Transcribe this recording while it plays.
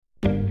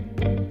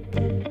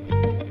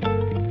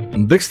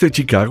Desde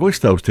Chicago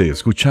está usted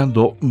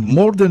escuchando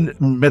More Than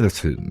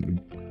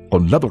Medicine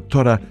con la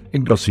doctora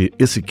Ngozi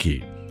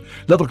Ezike.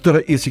 La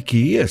doctora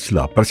Ezike es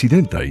la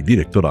presidenta y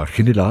directora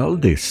general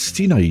de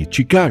Sinai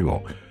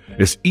Chicago.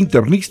 Es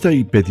internista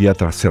y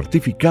pediatra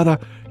certificada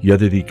y ha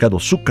dedicado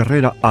su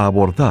carrera a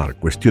abordar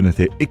cuestiones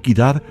de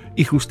equidad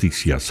y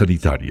justicia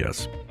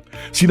sanitarias.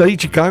 Sinai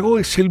Chicago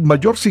es el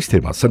mayor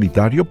sistema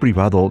sanitario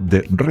privado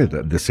de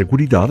red de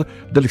seguridad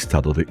del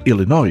estado de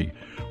Illinois,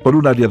 por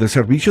un área de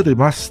servicio de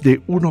más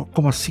de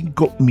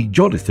 1,5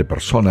 millones de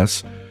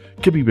personas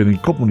que viven en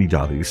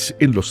comunidades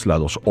en los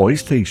lados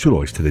oeste y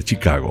suroeste de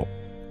Chicago.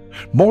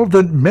 More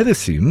Than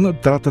Medicine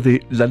trata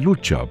de la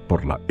lucha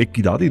por la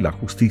equidad y la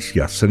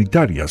justicia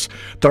sanitarias,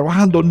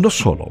 trabajando no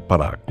solo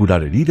para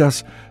curar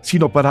heridas,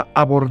 sino para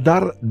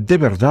abordar de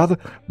verdad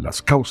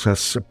las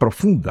causas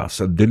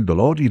profundas del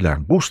dolor y la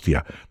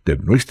angustia de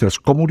nuestras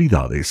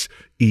comunidades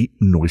y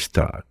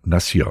nuestra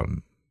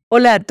nación.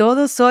 Hola a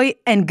todos,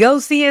 soy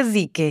Ngozi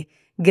Ezike.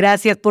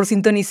 Gracias por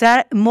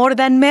sintonizar More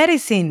Than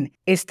Medicine.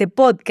 Este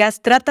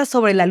podcast trata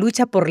sobre la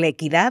lucha por la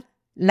equidad,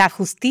 la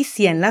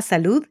justicia en la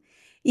salud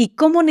y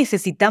cómo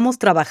necesitamos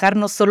trabajar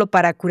no solo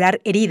para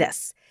curar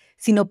heridas,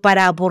 sino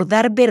para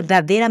abordar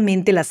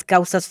verdaderamente las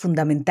causas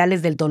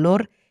fundamentales del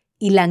dolor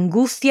y la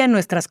angustia en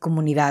nuestras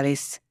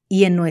comunidades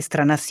y en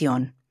nuestra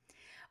nación.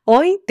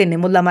 Hoy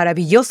tenemos la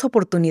maravillosa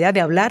oportunidad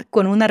de hablar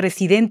con una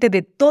residente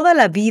de toda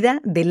la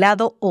vida del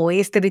lado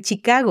oeste de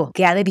Chicago,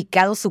 que ha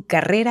dedicado su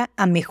carrera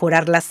a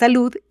mejorar la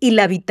salud y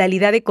la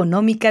vitalidad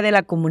económica de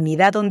la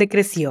comunidad donde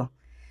creció,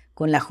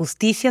 con la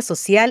justicia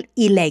social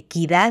y la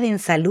equidad en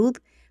salud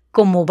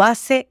como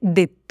base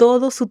de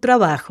todo su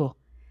trabajo.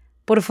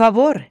 Por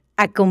favor,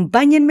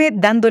 acompáñenme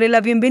dándole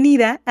la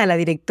bienvenida a la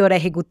directora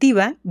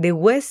ejecutiva de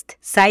West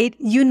Side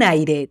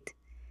United.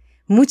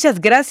 Muchas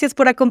gracias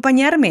por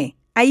acompañarme,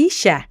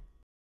 Aisha.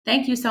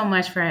 Thank you so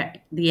much for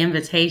the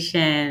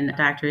invitation,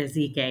 Dr.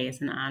 Ezike.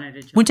 It's an honor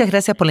to join. Muchas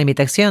gracias por la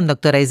invitación,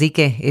 doctora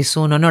Ezike. Es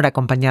un honor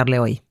acompañarle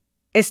hoy.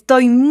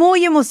 Estoy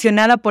muy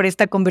emocionada por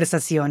esta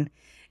conversación.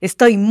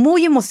 Estoy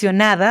muy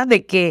emocionada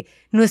de que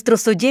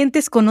nuestros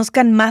oyentes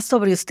conozcan más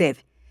sobre usted,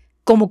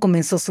 cómo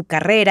comenzó su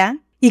carrera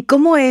y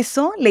cómo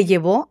eso le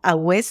llevó a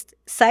West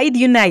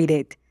Side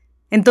United.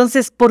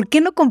 Entonces, ¿por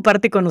qué no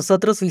comparte con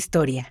nosotros su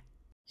historia?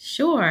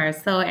 Sure.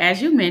 So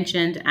as you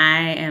mentioned,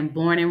 I am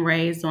born and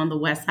raised on the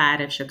west side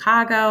of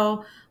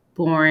Chicago,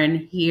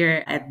 born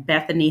here at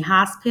Bethany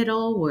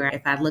Hospital, where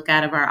if I look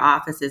out of our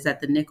offices at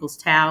the Nichols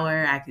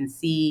Tower, I can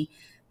see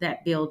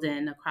that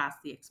building across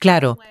the expressway.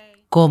 Claro,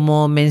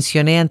 como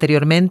mencioné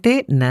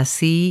anteriormente,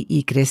 nací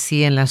y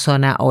crecí en la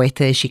zona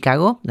oeste de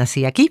Chicago.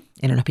 Nací aquí,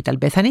 en el Hospital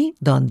Bethany,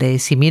 donde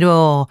si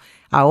miro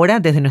ahora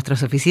desde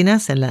nuestras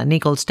oficinas en la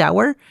Nichols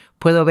Tower,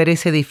 puedo ver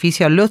ese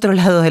edificio al otro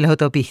lado de la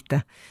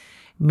autopista.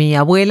 Mi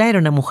abuela era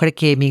una mujer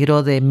que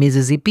emigró de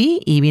Mississippi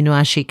y vino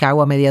a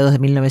Chicago a mediados de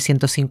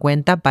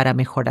 1950 para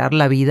mejorar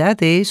la vida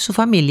de su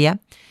familia.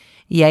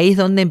 Y ahí es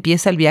donde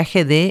empieza el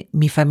viaje de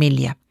mi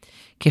familia,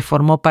 que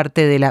formó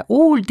parte de la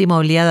última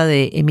oleada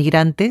de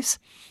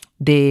emigrantes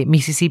de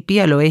Mississippi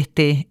al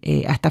oeste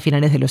hasta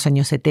finales de los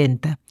años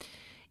 70.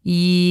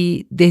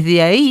 Y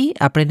desde ahí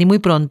aprendí muy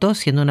pronto,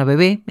 siendo una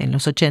bebé en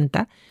los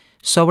 80,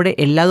 sobre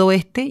el lado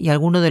oeste y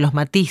algunos de los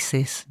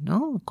matices,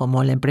 ¿no?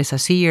 Como la empresa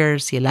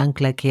Sears y el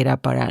ancla que era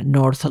para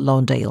North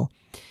Lawndale.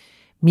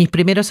 Mis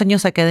primeros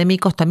años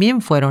académicos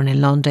también fueron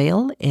en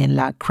Lawndale, en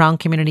la Crown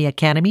Community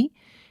Academy.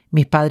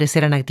 Mis padres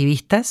eran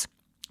activistas.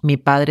 Mi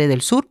padre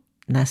del sur,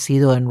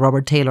 nacido en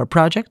Robert Taylor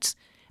Projects.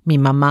 Mi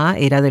mamá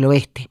era del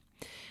oeste.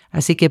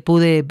 Así que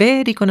pude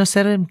ver y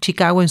conocer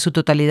Chicago en su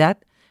totalidad,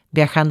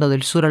 viajando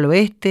del sur al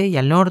oeste y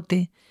al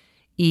norte.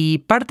 Y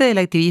parte del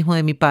activismo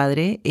de mi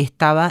padre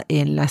estaba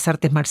en las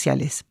artes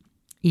marciales.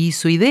 Y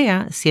su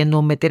idea, siendo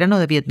un veterano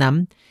de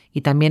Vietnam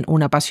y también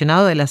un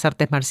apasionado de las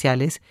artes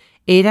marciales,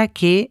 era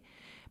que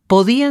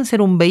podían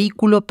ser un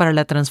vehículo para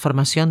la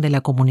transformación de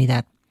la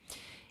comunidad.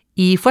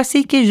 Y fue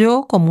así que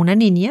yo, como una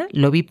niña,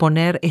 lo vi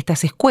poner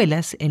estas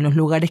escuelas en los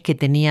lugares que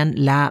tenían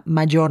la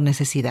mayor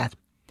necesidad.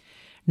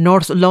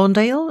 North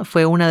Lawndale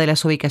fue una de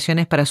las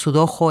ubicaciones para su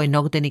dojo en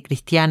Ogden y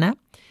Christiana,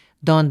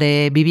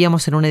 donde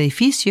vivíamos en un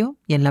edificio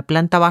y en la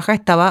planta baja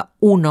estaba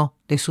uno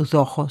de sus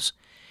dojos.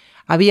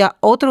 Había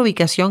otra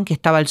ubicación que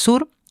estaba al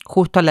sur,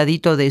 justo al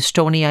ladito de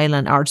Stony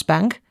Island Arts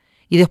Bank,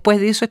 y después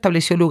de eso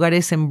estableció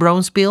lugares en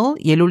Brownsville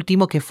y el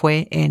último que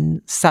fue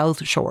en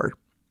South Shore.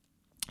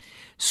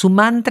 Su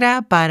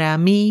mantra para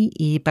mí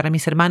y para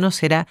mis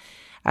hermanos era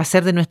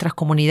hacer de nuestras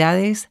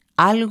comunidades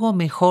algo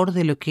mejor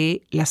de lo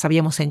que las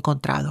habíamos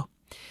encontrado.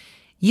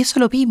 Y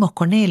eso lo vimos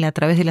con él a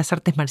través de las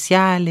artes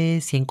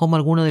marciales y en cómo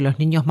algunos de los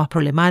niños más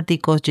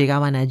problemáticos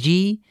llegaban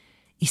allí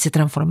y se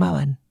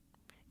transformaban.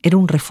 Era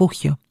un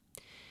refugio.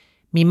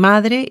 Mi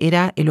madre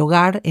era el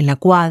hogar en la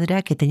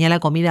cuadra que tenía la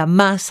comida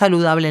más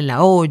saludable en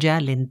la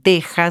olla,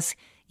 lentejas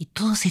y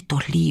todos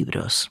estos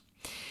libros.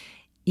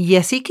 Y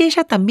así que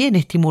ella también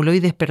estimuló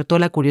y despertó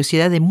la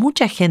curiosidad de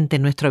mucha gente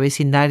en nuestro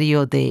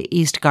vecindario de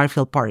East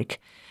Garfield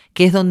Park,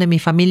 que es donde mi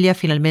familia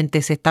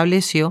finalmente se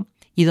estableció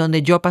y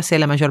donde yo pasé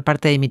la mayor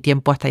parte de mi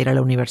tiempo hasta ir a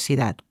la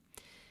universidad.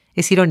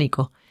 Es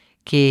irónico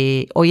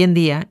que hoy en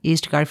día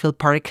East Garfield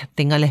Park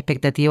tenga la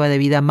expectativa de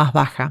vida más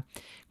baja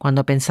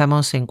cuando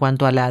pensamos en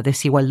cuanto a la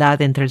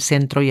desigualdad entre el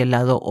centro y el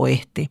lado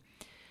oeste.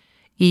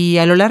 Y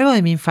a lo largo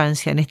de mi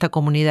infancia en esta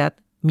comunidad,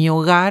 mi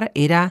hogar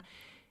era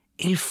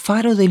el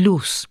faro de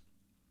luz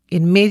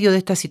en medio de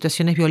estas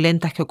situaciones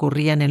violentas que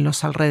ocurrían en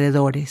los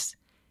alrededores.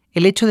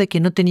 El hecho de que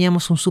no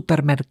teníamos un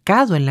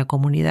supermercado en la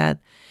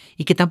comunidad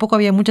y que tampoco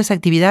había muchas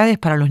actividades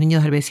para los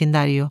niños del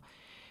vecindario.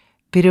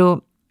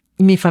 Pero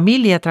mi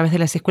familia, a través de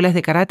las escuelas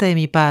de karate de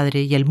mi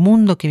padre y el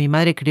mundo que mi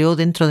madre creó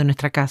dentro de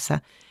nuestra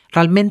casa,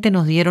 realmente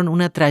nos dieron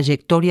una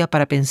trayectoria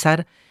para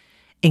pensar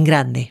en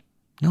grande,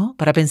 ¿no?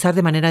 Para pensar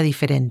de manera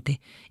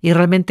diferente y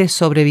realmente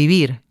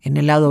sobrevivir en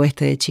el lado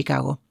oeste de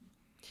Chicago.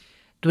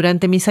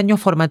 Durante mis años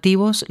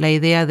formativos, la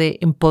idea de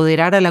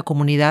empoderar a la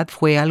comunidad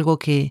fue algo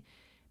que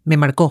me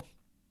marcó.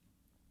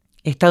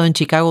 He estado en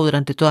Chicago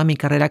durante toda mi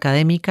carrera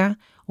académica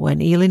o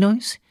en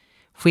Illinois.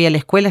 Fui a la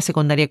escuela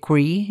secundaria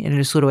Cree en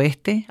el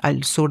suroeste,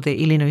 al sur de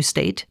Illinois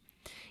State,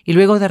 y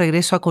luego de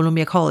regreso a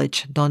Columbia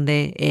College,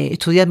 donde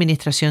estudié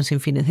administración sin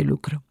fines de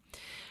lucro.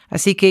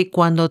 Así que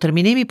cuando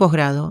terminé mi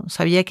posgrado,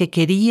 sabía que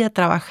quería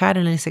trabajar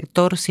en el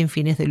sector sin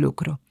fines de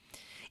lucro.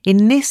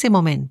 En ese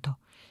momento,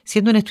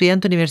 siendo una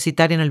estudiante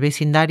universitaria en el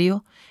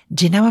vecindario,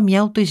 llenaba mi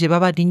auto y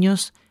llevaba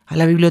niños a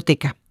la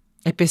biblioteca,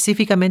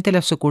 específicamente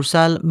la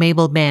sucursal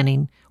Mabel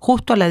Manning,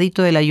 justo al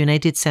ladito de la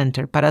United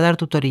Center, para dar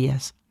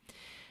tutorías.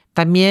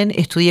 También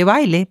estudié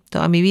baile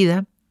toda mi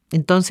vida,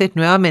 entonces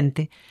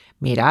nuevamente,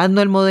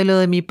 mirando el modelo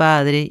de mi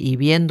padre y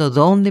viendo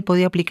dónde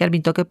podía aplicar mi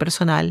toque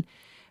personal,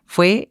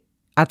 fue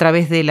a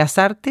través de las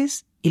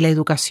artes y la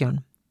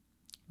educación.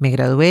 Me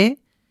gradué,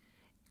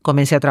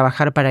 comencé a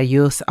trabajar para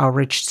Youth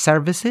Outreach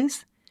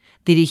Services,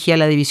 dirigía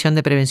la División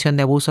de Prevención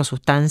de Abuso a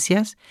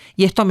Sustancias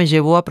y esto me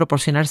llevó a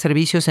proporcionar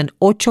servicios en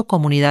 8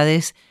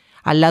 comunidades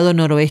al lado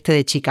noroeste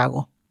de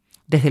Chicago,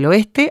 desde el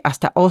oeste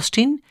hasta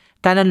Austin,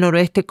 tan al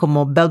noroeste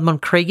como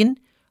Belmont Cragen,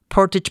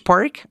 Portage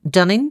Park,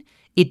 Dunning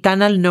y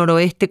tan al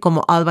noroeste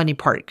como Albany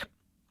Park.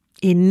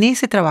 En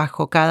ese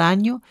trabajo cada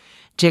año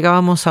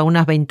llegábamos a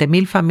unas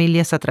 20,000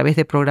 familias a través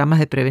de programas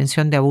de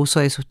prevención de abuso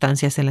de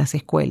sustancias en las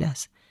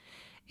escuelas.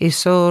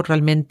 Eso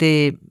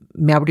realmente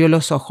me abrió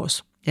los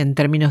ojos en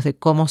términos de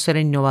cómo ser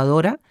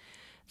innovadora,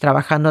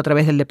 trabajando a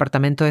través del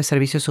Departamento de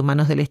Servicios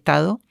Humanos del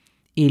Estado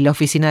y la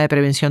Oficina de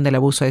Prevención del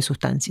Abuso de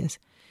Sustancias.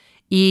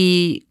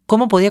 Y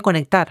cómo podía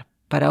conectar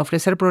para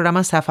ofrecer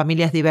programas a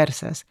familias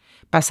diversas,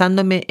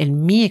 basándome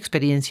en mi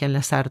experiencia en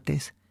las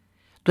artes.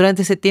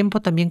 Durante ese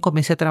tiempo también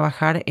comencé a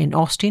trabajar en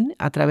Austin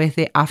a través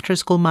de After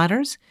School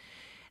Matters,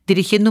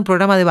 dirigiendo un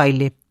programa de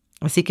baile.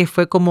 Así que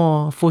fue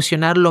como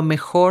fusionar lo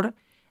mejor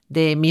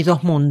de mis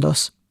 2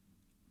 mundos.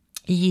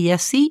 Y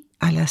así,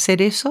 al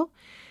hacer eso,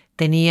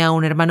 tenía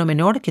un hermano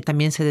menor que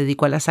también se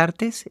dedicó a las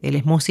artes, él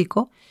es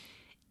músico,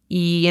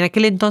 y en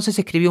aquel entonces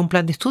escribió un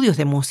plan de estudios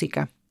de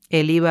música.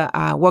 Él iba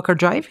a Walker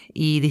Drive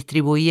y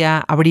distribuía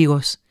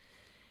abrigos.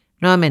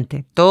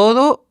 Nuevamente,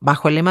 todo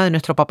bajo el lema de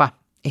nuestro papá.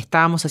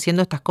 Estábamos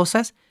haciendo estas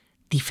cosas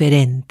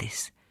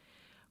diferentes.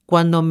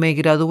 Cuando me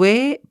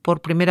gradué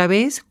por primera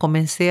vez,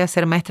 comencé a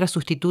ser maestra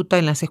sustituta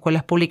en las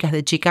escuelas públicas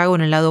de Chicago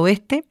en el lado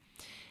oeste,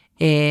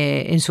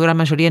 en su gran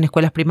mayoría en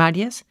escuelas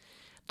primarias,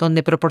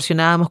 donde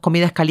proporcionábamos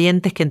comidas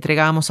calientes que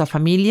entregábamos a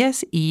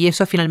familias y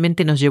eso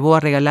finalmente nos llevó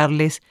a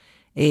regalarles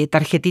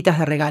tarjetitas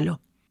de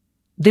regalo.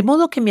 De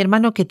modo que mi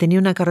hermano, que tenía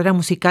una carrera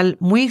musical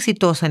muy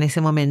exitosa en ese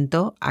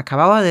momento,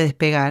 acababa de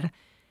despegar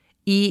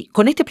y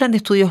con este plan de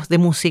estudios de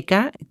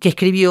música que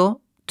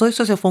escribió, todo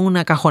eso se fue en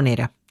una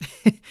cajonera.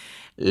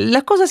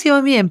 Las cosas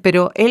iban bien,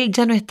 pero él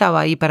ya no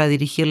estaba ahí para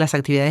dirigir las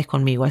actividades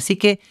conmigo, así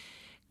que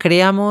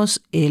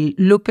creamos el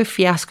Lupe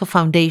Fiasco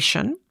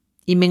Foundation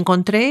y me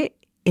encontré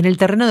en el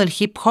terreno del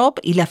hip hop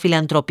y la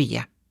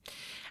filantropía.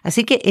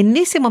 Así que en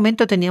ese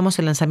momento teníamos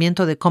el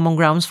lanzamiento de Common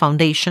Grounds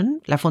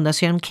Foundation, la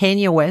fundación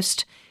Kanye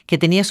West, que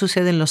tenía su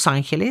sede en Los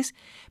Ángeles,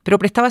 pero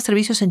prestaba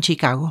servicios en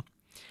Chicago.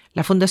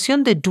 La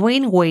fundación de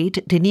Dwayne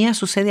Wade tenía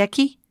su sede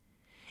aquí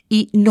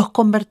y nos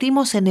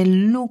convertimos en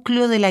el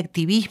núcleo del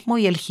activismo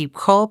y el hip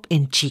hop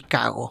en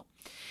Chicago.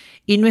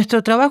 Y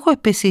nuestro trabajo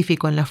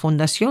específico en la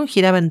fundación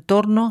giraba en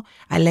torno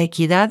a la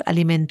equidad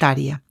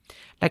alimentaria,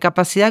 la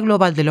capacidad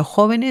global de los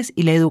jóvenes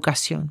y la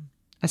educación.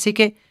 Así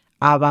que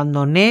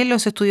abandoné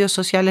los estudios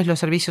sociales, los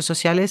servicios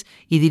sociales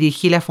y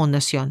dirigí la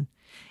fundación.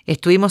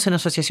 Estuvimos en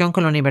asociación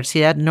con la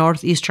Universidad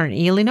Northeastern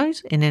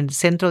Illinois, en el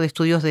centro de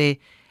estudios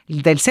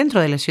del centro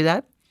de la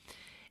ciudad,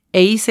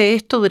 e hice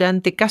esto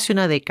durante casi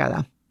una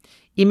década.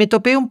 Y me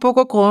topé un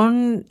poco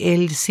con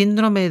el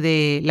síndrome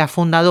de la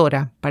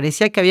fundadora.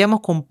 Parecía que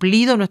habíamos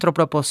cumplido nuestro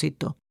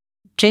propósito.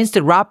 Chance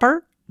the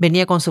Rapper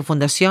venía con su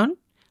fundación,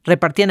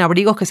 repartían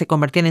abrigos que se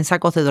convertían en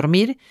sacos de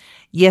dormir,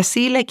 y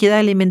así la equidad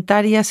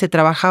alimentaria se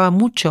trabajaba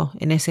mucho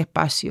en ese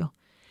espacio.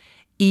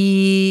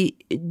 Y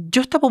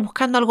yo estaba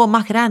buscando algo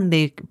más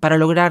grande para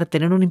lograr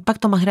tener un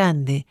impacto más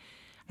grande.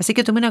 Así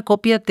que tomé una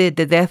copia de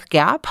The Death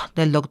Gap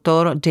del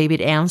doctor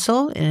David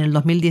Ansel en el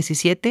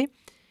 2017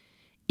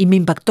 y me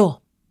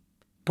impactó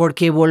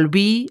porque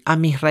volví a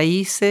mis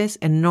raíces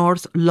en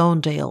North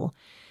Lawndale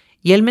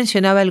Y él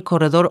mencionaba el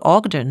corredor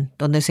Ogden,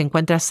 donde se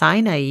encuentra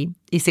Sinai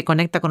y se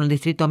conecta con el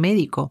distrito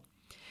médico.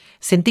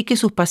 Sentí que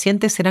sus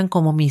pacientes eran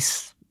como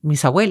mis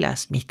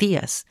abuelas, mis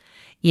tías,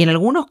 y en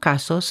algunos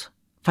casos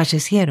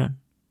fallecieron,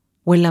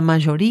 o en la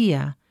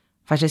mayoría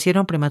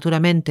fallecieron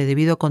prematuramente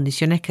debido a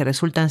condiciones que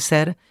resultan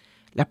ser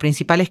las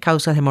principales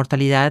causas de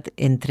mortalidad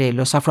entre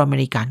los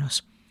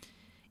afroamericanos.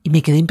 Y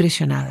me quedé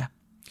impresionada.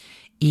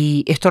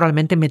 Y esto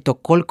realmente me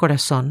tocó el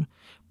corazón,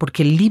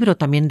 porque el libro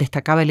también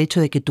destacaba el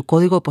hecho de que tu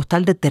código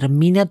postal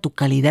determina tu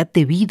calidad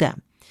de vida.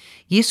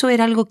 Y eso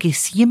era algo que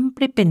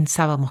siempre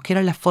pensábamos, que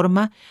era la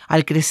forma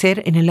al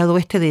crecer en el lado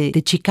oeste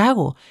de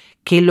Chicago,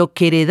 que lo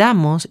que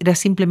heredamos era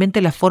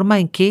simplemente la forma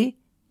en que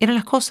eran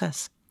las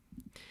cosas.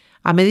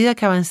 A medida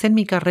que avancé en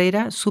mi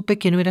carrera, supe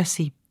que no era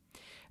así,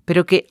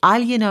 pero que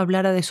alguien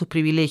hablara de sus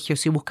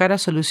privilegios y buscara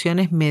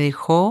soluciones me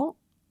dejó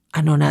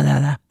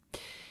anonadada.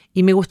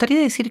 Y me gustaría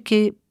decir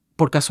que,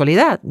 por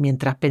casualidad,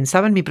 mientras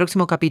pensaba en mi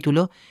próximo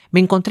capítulo, me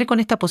encontré con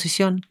esta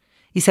posición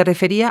y se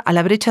refería a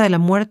la brecha de la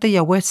muerte y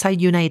a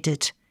Westside United,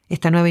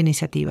 esta nueva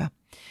iniciativa.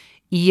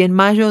 Y en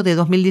mayo de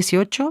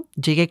 2018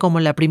 llegué como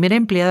la primera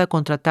empleada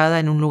contratada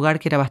en un lugar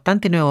que era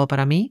bastante nuevo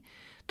para mí,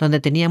 donde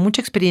tenía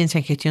mucha experiencia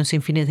en gestión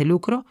sin fines de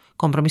lucro,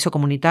 compromiso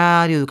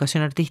comunitario,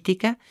 educación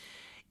artística,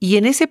 y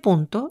en ese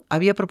punto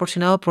había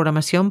proporcionado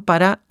programación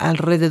para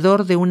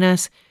alrededor de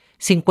unas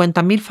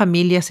 50,000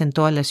 familias en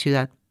toda la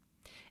ciudad.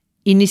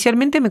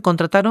 Inicialmente me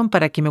contrataron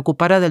para que me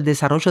ocupara del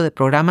desarrollo de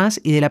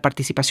programas y de la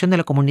participación de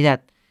la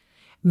comunidad.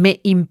 Me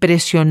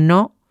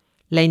impresionó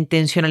la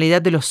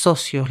intencionalidad de los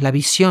socios, la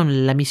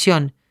visión, la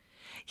misión.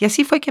 Y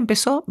así fue que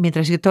empezó mi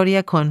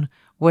trayectoria con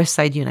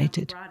Westside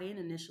United.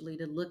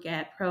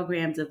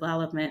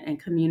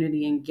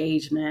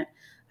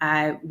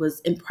 I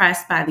was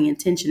impressed by the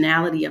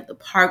intentionality of the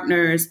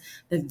partners,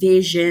 the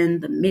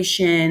vision, the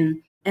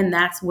mission, and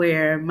that's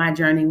where my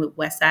journey with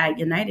Westside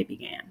United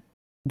began.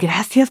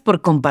 Gracias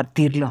por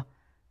compartirlo.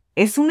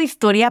 Es una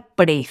historia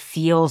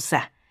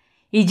preciosa.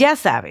 Y ya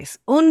sabes,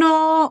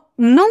 uno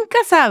nunca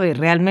sabe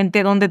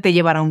realmente dónde te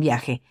llevará un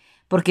viaje,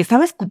 porque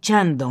estaba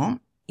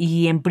escuchando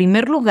y, en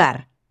primer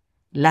lugar,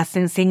 las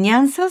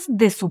enseñanzas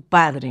de su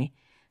padre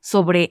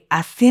sobre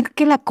hacer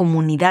que la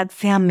comunidad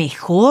sea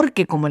mejor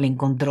que como la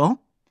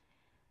encontró.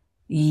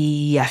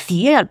 Y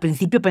así al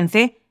principio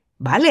pensé,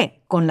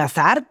 vale, con las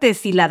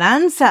artes y la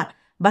danza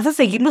vas a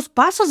seguir los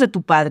pasos de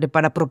tu padre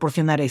para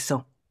proporcionar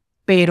eso.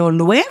 Pero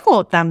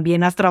luego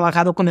también has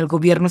trabajado con el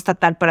gobierno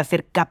estatal para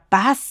ser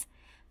capaz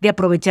de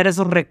aprovechar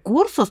esos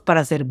recursos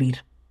para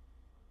servir.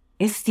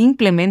 Es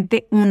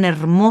simplemente un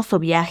hermoso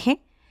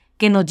viaje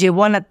que nos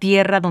llevó a la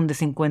tierra donde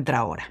se encuentra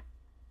ahora.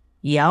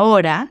 Y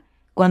ahora,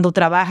 cuando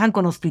trabajan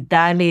con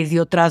hospitales y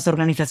otras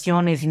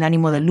organizaciones sin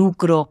ánimo de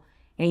lucro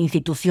e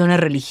instituciones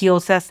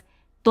religiosas,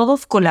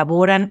 todos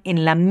colaboran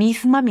en la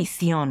misma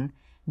misión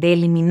de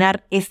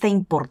eliminar esta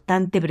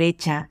importante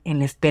brecha en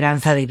la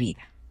esperanza de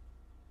vida,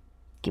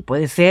 que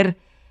puede ser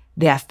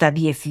de hasta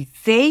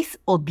 16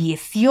 o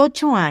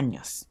 18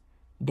 años,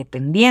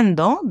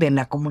 dependiendo de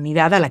la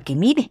comunidad a la que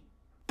mire.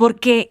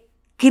 Porque,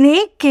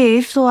 ¿cree que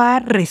eso ha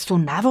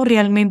resonado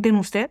realmente en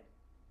usted?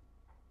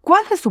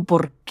 ¿Cuál es su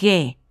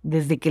porqué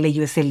desde que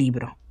leyó ese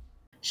libro?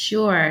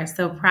 Sure.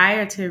 So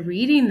prior to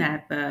reading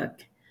that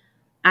book,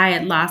 I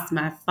had lost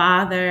my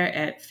father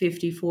at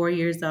 54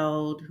 years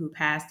old, who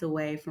passed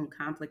away from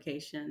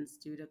complications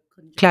due to...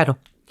 Claro.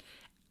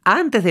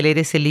 Antes de leer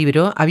ese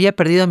libro, había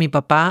perdido a mi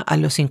papá a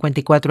los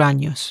 54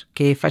 años,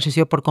 que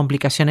falleció por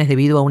complicaciones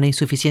debido a una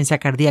insuficiencia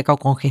cardíaca o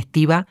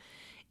congestiva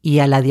y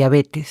a la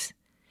diabetes.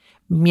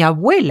 Mi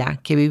abuela,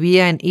 que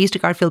vivía en East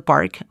Garfield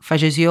Park,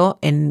 falleció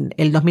en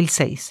el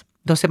 2006,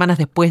 2 semanas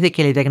después de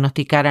que le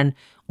diagnosticaran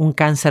un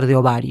cáncer de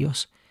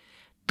ovarios.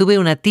 Tuve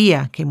una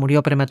tía que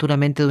murió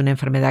prematuramente de una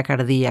enfermedad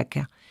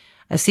cardíaca.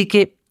 Así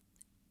que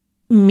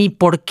mi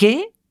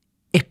porqué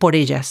es por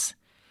ellas,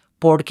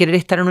 por querer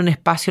estar en un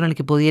espacio en el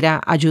que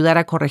pudiera ayudar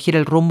a corregir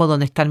el rumbo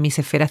donde están mis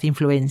esferas de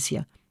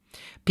influencia.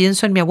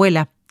 Pienso en mi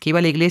abuela, que iba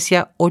a la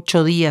iglesia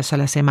 8 días a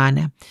la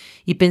semana,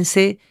 y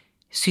pensé,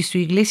 si su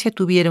iglesia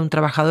tuviera un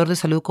trabajador de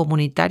salud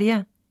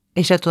comunitaria,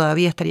 ella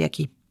todavía estaría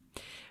aquí.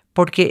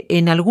 Porque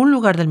en algún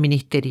lugar del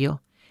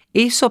ministerio,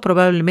 eso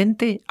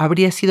probablemente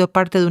habría sido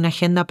parte de una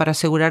agenda para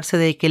asegurarse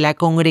de que la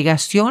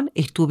congregación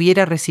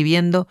estuviera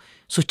recibiendo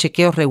sus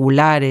chequeos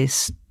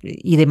regulares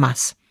y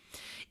demás.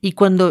 Y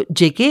cuando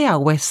llegué a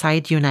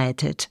Westside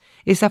United,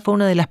 esa fue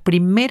una de las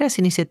primeras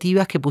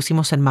iniciativas que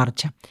pusimos en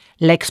marcha,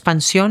 la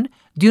expansión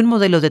de un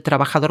modelo de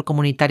trabajador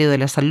comunitario de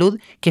la salud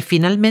que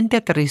finalmente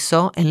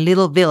aterrizó en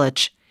Little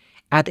Village,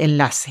 at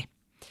Enlace.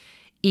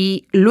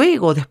 Y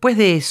luego, después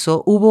de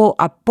eso, hubo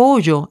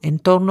apoyo en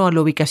torno a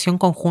la ubicación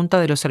conjunta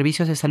de los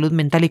servicios de salud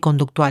mental y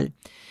conductual.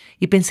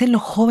 Y pensé en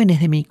los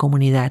jóvenes de mi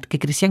comunidad que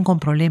crecían con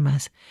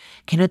problemas,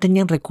 que no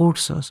tenían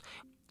recursos,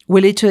 o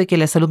el hecho de que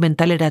la salud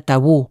mental era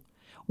tabú,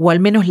 o al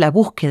menos la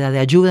búsqueda de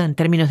ayuda en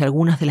términos de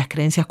algunas de las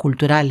creencias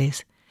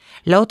culturales.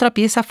 La otra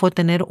pieza fue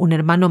tener un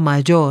hermano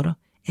mayor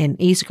en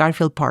East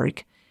Garfield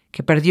Park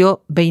que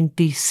perdió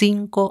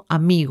 25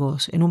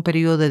 amigos en un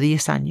periodo de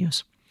 10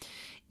 años.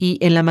 y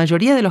en la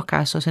mayoría de los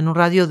casos en un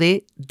radio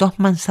de 2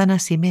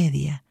 manzanas y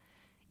media.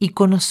 Y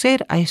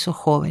conocer a esos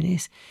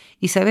jóvenes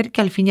y saber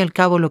que al fin y al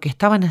cabo lo que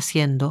estaban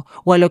haciendo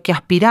o a lo que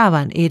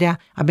aspiraban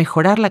era a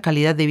mejorar la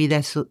calidad de vida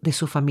de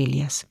sus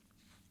familias.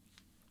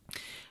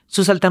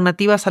 Sus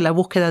alternativas a la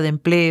búsqueda de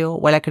empleo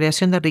o a la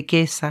creación de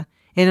riqueza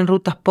eran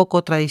rutas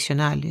poco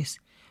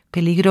tradicionales,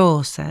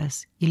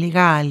 peligrosas,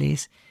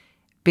 ilegales,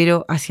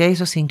 pero hacia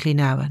eso se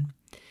inclinaban.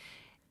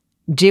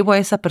 Llevo a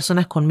esas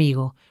personas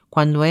conmigo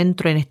cuando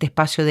entro en este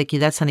espacio de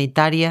equidad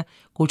sanitaria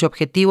cuyo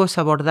objetivo es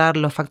abordar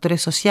los factores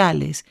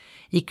sociales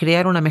y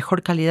crear una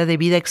mejor calidad de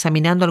vida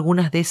examinando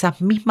algunas de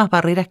esas mismas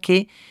barreras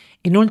que,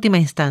 en última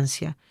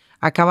instancia,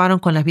 acabaron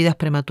con las vidas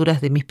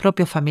prematuras de mis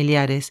propios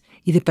familiares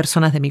y de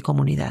personas de mi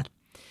comunidad.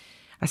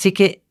 Así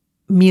que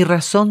mi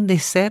razón de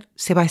ser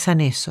se basa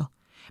en eso.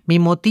 Mi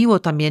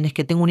motivo también es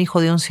que tengo un hijo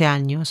de 11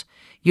 años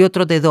y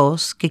otro de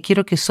 2 que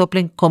quiero que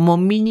soplen como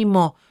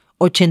mínimo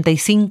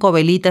 85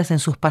 velitas en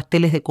sus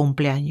pasteles de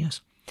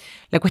cumpleaños.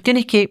 La cuestión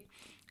es que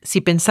si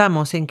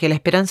pensamos en que la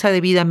esperanza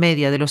de vida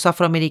media de los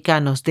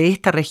afroamericanos de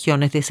esta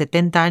región es de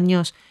 70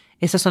 años,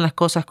 esas son las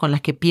cosas con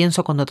las que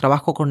pienso cuando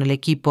trabajo con el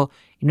equipo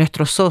y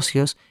nuestros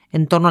socios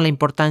en torno a la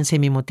importancia y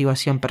mi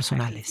motivación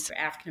personales. For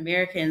African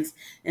Americans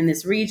in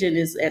this region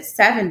is at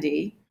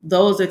 70.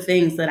 Those are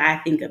things that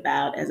I think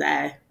about as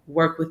I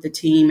work with the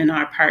team and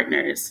our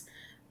partners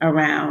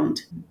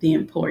around the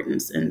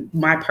importance and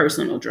my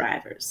personal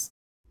drivers.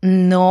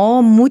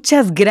 No,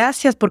 muchas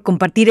gracias por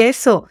compartir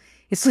eso.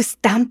 Eso es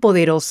tan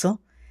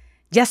poderoso.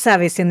 Ya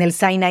sabes, en el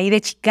Sinai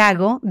de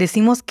Chicago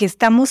decimos que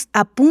estamos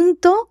a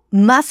punto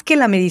más que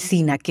la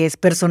medicina, que es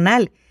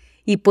personal.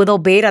 Y puedo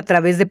ver a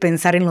través de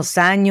pensar en los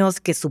años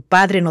que su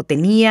padre no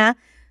tenía,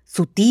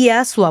 su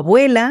tía, su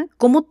abuela,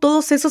 como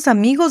todos esos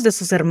amigos de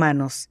sus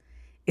hermanos.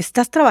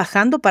 Estás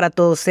trabajando para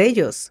todos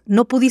ellos.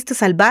 No pudiste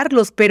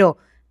salvarlos, pero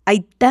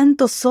hay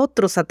tantos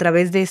otros a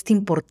través de este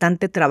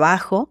importante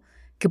trabajo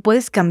que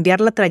puedes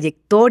cambiar la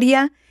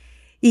trayectoria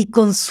y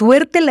con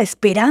suerte la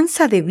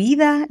esperanza de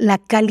vida, la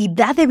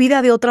calidad de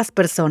vida de otras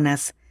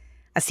personas.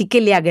 Así que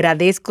le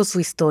agradezco su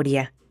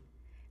historia.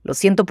 Lo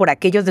siento por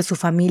aquellos de su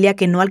familia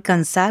que no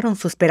alcanzaron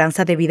su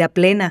esperanza de vida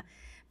plena,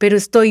 pero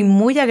estoy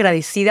muy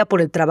agradecida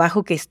por el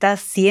trabajo que está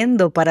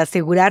haciendo para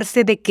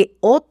asegurarse de que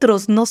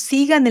otros no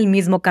sigan el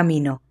mismo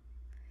camino.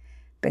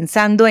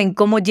 Pensando en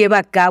cómo lleva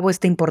a cabo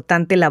esta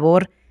importante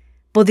labor,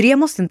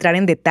 ¿podríamos entrar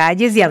en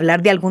detalles y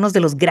hablar de algunos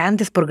de los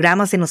grandes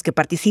programas en los que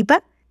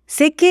participa?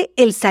 Sé que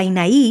el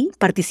Sinai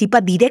participa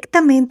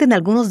directamente en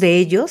algunos de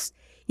ellos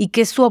y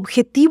que su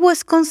objetivo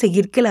es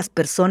conseguir que las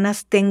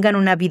personas tengan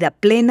una vida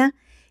plena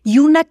y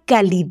una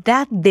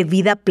calidad de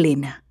vida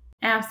plena.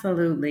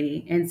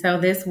 Absolutely. And so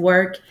this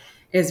work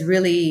is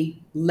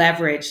really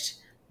leveraged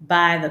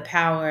by the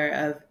power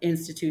of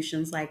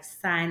institutions like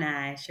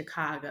Sinai,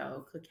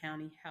 Chicago, Cook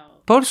County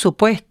Health. Por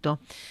supuesto.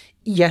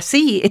 Y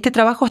así, este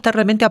trabajo está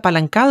realmente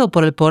apalancado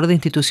por el poder de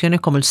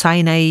instituciones como el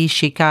Sinai,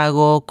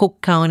 Chicago, Cook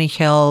County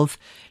Health,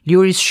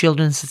 Lurie's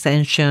Children's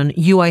Extension,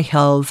 UI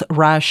Health,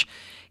 Rush,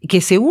 que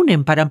se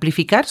unen para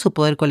amplificar su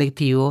poder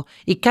colectivo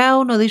y cada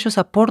uno de ellos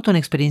aporta una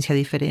experiencia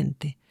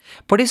diferente.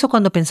 Por eso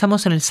cuando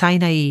pensamos en el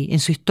Sinai, en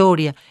su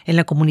historia, en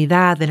la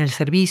comunidad, en el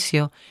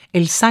servicio,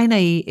 el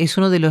Sinai es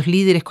uno de los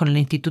líderes con el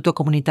Instituto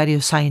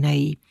Comunitario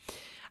Sinai.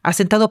 Ha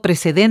sentado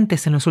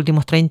precedentes en los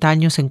últimos 30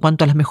 años en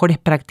cuanto a las mejores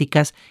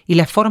prácticas y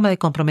la forma de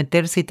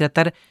comprometerse y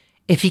tratar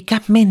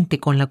eficazmente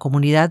con la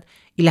comunidad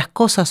y las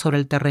cosas sobre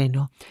el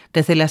terreno,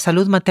 desde la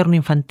salud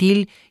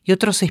materno-infantil y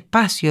otros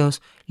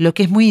espacios, lo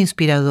que es muy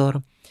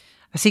inspirador.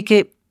 Así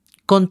que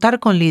contar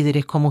con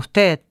líderes como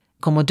usted,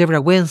 como Deborah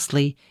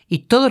Winsley y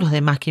todos los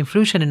demás que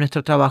influyen en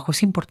nuestro trabajo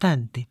es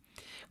importante.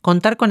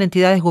 Contar con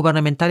entidades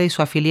gubernamentales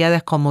o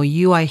afiliadas como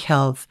UI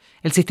Health,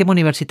 el Sistema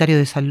Universitario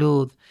de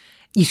Salud,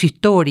 y su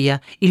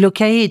historia, y lo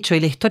que ha hecho,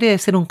 y la historia de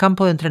ser un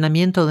campo de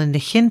entrenamiento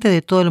donde gente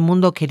de todo el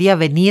mundo quería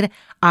venir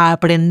a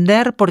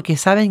aprender porque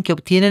saben que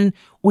obtienen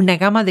una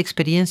gama de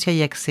experiencia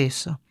y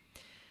acceso.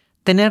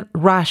 Tener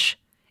Rush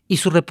y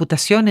su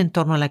reputación en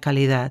torno a la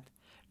calidad,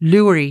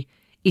 Lurie,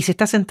 y se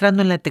está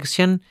centrando en la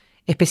detección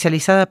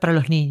especializada para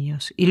los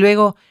niños, y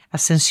luego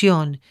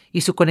Ascensión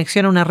y su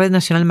conexión a una red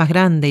nacional más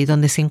grande y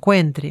donde se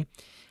encuentre.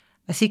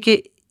 Así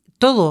que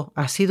todo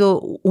ha sido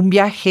un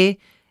viaje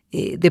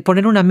de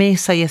poner una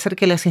mesa y hacer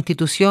que las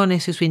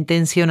instituciones y su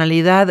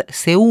intencionalidad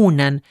se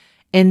unan,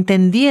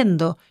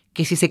 entendiendo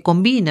que si se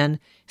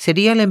combinan,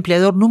 sería el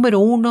empleador número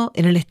 1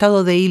 en el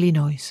estado de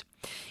Illinois,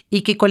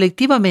 y que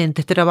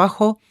colectivamente este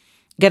trabajo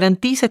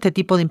garantiza este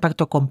tipo de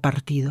impacto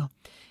compartido.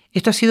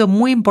 Esto ha sido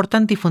muy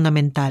importante y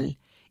fundamental,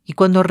 y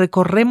cuando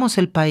recorremos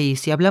el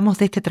país y hablamos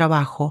de este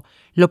trabajo,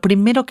 lo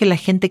primero que la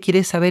gente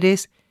quiere saber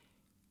es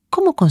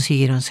 ¿cómo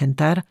consiguieron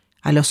sentar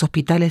a los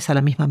hospitales a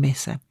la misma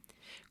mesa?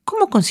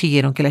 ¿Cómo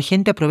consiguieron que la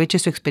gente aproveche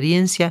su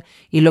experiencia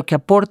y lo que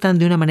aportan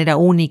de una manera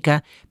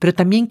única, pero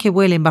también que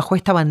vuelen bajo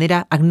esta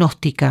bandera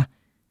agnóstica,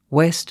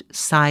 West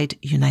Side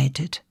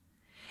United?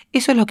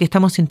 Eso es lo que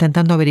estamos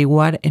intentando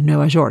averiguar en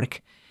Nueva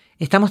York.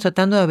 Estamos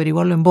tratando de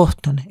averiguarlo en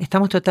Boston,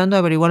 estamos tratando de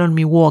averiguarlo en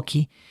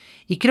Milwaukee,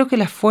 y creo que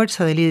la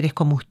fuerza de líderes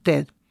como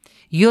usted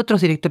y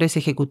otros directores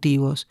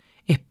ejecutivos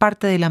es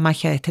parte de la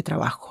magia de este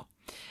trabajo,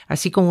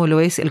 así como lo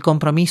es el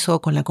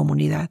compromiso con la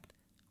comunidad.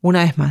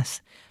 Una vez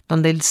más,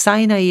 donde el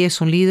Sinai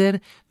es un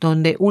líder,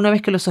 donde una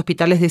vez que los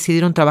hospitales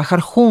decidieron trabajar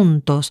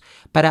juntos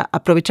para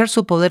aprovechar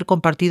su poder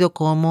compartido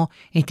como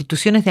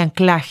instituciones de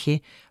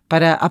anclaje,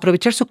 para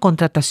aprovechar su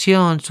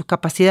contratación, sus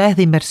capacidades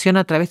de inversión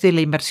a través de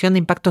la inversión de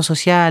impacto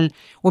social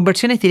o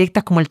inversiones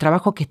directas como el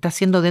trabajo que está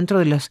haciendo dentro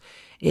de las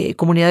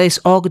comunidades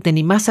Ogden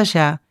y más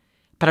allá,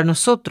 para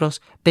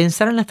nosotros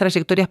pensar en las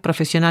trayectorias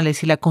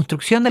profesionales y la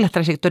construcción de las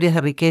trayectorias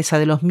de riqueza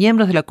de los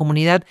miembros de la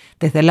comunidad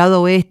desde el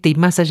lado oeste y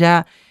más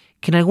allá,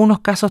 que en algunos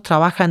casos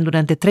trabajan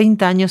durante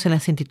 30 años en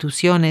las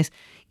instituciones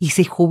y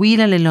se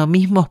jubilan en los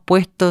mismos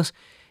puestos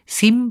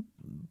sin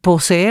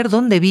poseer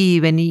dónde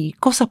viven y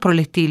cosas por el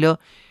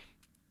estilo,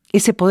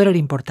 ese poder era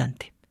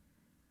importante.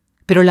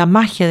 Pero la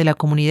magia de la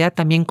comunidad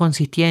también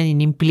consistía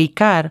en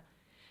implicar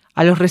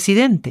a los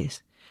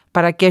residentes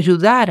para que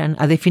ayudaran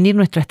a definir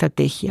nuestra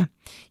estrategia.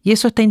 Y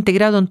eso está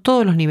integrado en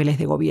todos los niveles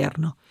de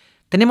gobierno.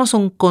 Tenemos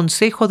un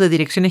consejo de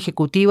dirección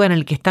ejecutiva en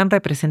el que están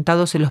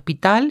representados el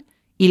hospital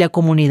y la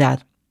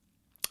comunidad.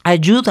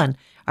 Ayudan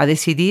a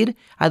decidir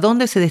a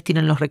dónde se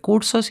destinan los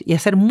recursos y a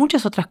hacer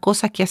muchas otras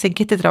cosas que hacen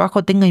que este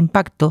trabajo tenga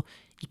impacto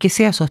y que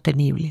sea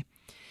sostenible.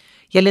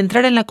 Y al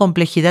entrar en la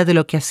complejidad de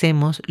lo que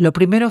hacemos, lo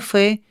primero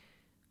fue,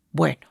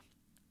 bueno,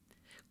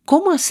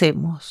 ¿cómo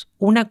hacemos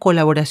una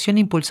colaboración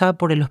impulsada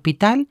por el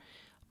hospital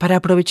para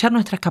aprovechar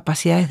nuestras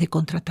capacidades de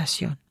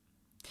contratación?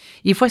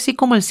 Y fue así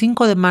como el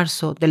 5 de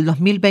marzo del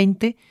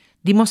 2020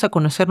 dimos a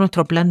conocer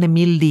nuestro plan de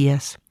 1000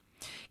 días,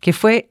 que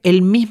fue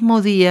el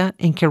mismo día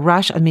en que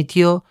Rush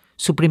admitió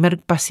su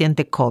primer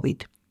paciente COVID.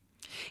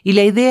 Y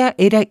la idea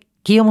era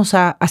que íbamos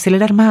a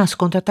acelerar más,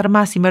 contratar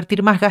más,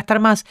 invertir más, gastar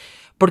más,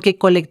 porque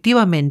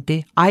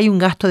colectivamente hay un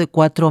gasto de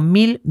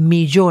 4.000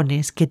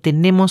 millones que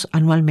tenemos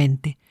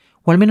anualmente,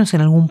 o al menos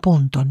en algún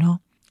punto,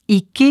 ¿no?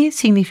 ¿Y qué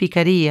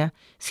significaría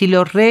si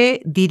lo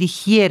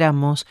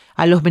redirigiéramos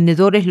a los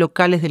vendedores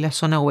locales de la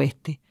zona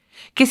oeste?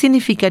 ¿Qué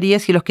significaría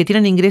si los que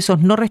tienen ingresos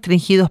no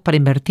restringidos para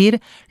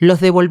invertir los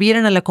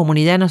devolvieran a la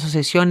comunidad en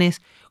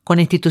asociaciones con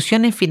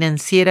instituciones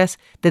financieras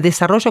de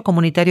desarrollo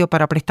comunitario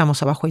para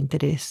préstamos a bajo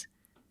interés?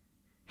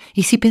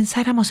 ¿Y si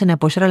pensáramos en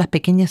apoyar a las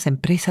pequeñas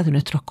empresas de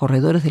nuestros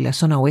corredores de la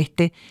zona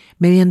oeste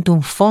mediante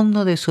un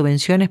fondo de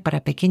subvenciones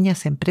para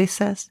pequeñas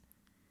empresas?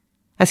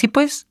 Así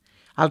pues,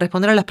 al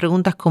responder a las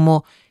preguntas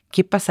como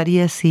 ¿qué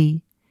pasaría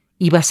si?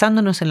 Y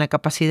basándonos en la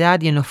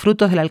capacidad y en los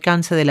frutos del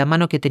alcance de la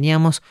mano que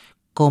teníamos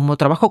como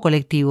trabajo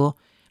colectivo,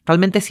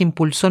 realmente se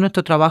impulsó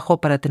nuestro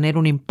trabajo para tener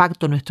un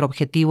impacto en nuestro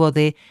objetivo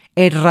de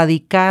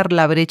erradicar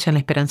la brecha en la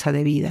esperanza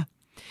de vida.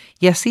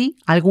 Y así,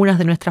 algunas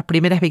de nuestras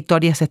primeras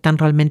victorias están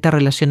realmente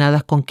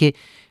relacionadas con que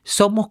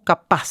somos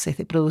capaces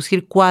de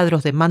producir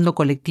cuadros de mando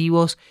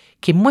colectivos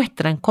que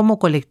muestran cómo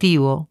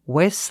colectivo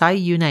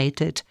Westside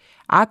United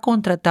ha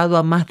contratado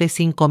a más de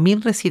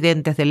 5.000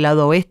 residentes del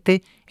lado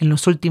oeste en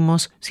los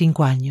últimos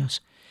 5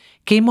 años,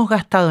 que hemos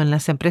gastado en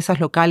las empresas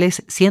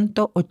locales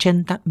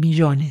 180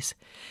 millones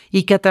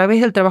y que a través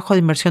del trabajo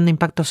de inversión de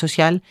impacto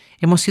social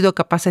hemos sido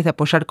capaces de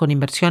apoyar con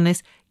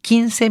inversiones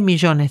 15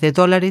 millones de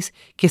dólares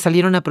que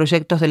salieron a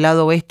proyectos del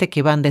lado oeste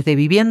que van desde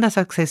viviendas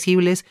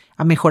accesibles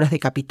a mejoras de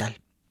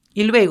capital.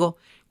 Y luego,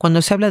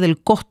 cuando se habla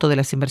del costo de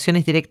las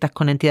inversiones directas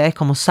con entidades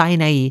como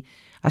Sinai,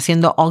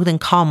 haciendo Ogden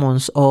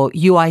Commons o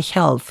UI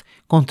Health,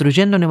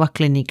 construyendo nuevas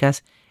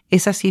clínicas,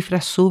 esas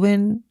cifras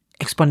suben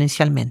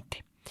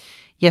exponencialmente.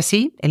 Y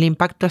así, el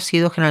impacto ha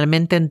sido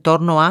generalmente en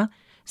torno a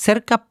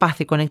ser capaz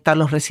de conectar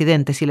los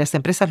residentes y las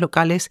empresas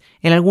locales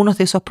en algunos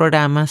de esos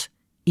programas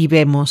y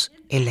vemos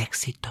el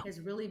éxito.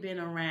 It's really been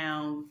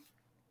around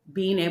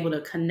being able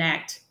to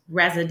connect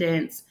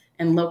residents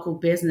and local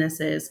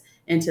businesses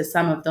into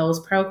some of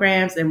those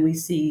programs, and we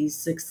see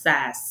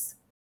success.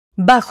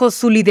 Bajo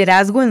su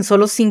liderazgo en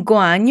solo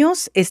 5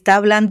 años, está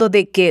hablando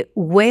de que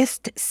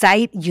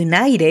Westside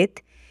United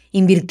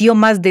invirtió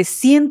más de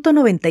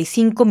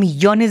 $195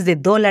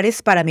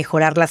 millones para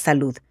mejorar la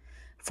salud,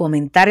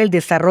 fomentar el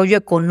desarrollo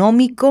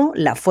económico,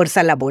 la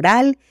fuerza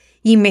laboral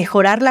y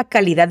mejorar la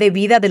calidad de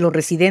vida de los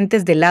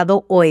residentes del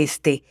lado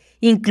oeste,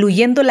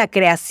 incluyendo la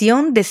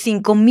creación de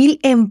 5,000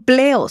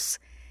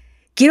 empleos.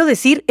 Quiero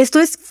decir, esto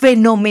es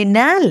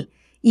fenomenal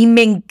y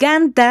me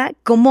encanta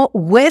cómo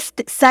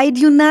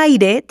Westside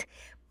United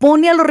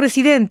pone a los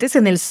residentes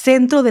en el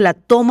centro de la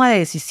toma de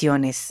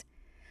decisiones.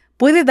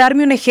 ¿Puede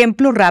darme un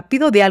ejemplo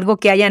rápido de algo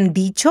que hayan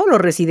dicho los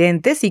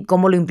residentes y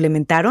cómo lo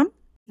implementaron?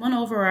 One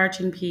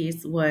overarching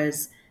piece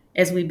was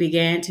as we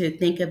began to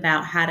think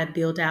about how to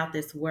build out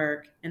this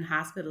work and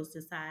hospitals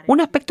decided.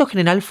 Un aspecto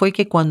general fue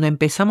que cuando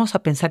empezamos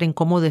a pensar en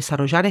cómo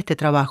desarrollar este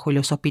trabajo y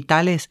los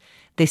hospitales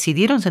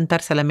decidieron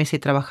sentarse a la mesa y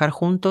trabajar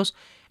juntos,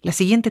 la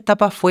siguiente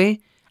etapa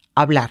fue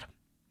hablar.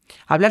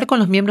 Hablar con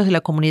los miembros de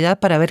la comunidad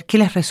para ver qué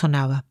les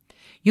resonaba.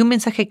 Y un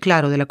mensaje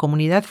claro de la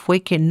comunidad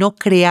fue que no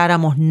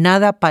creáramos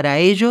nada para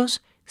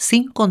ellos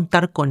sin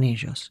contar con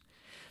ellos.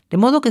 De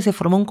modo que se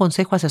formó un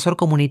consejo asesor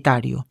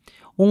comunitario,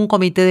 un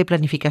comité de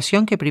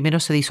planificación que primero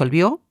se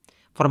disolvió,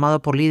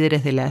 formado por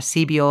líderes de la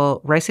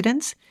CBO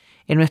Residents,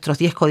 en nuestros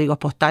 10 códigos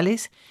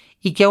postales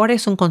y que ahora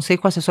es un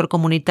consejo asesor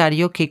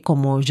comunitario que,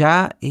 como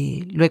ya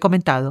lo he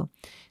comentado,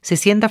 se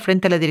sienta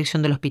frente a la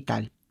dirección del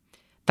hospital.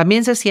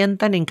 También se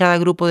sientan en cada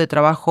grupo de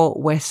trabajo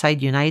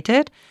Westside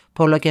United,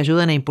 por lo que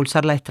ayudan a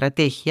impulsar la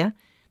estrategia,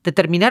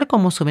 determinar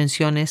cómo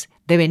subvenciones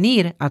deben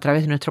ir a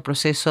través de nuestro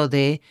proceso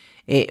de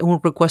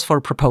un Request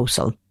for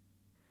Proposal.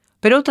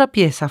 Pero otra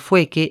pieza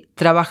fue que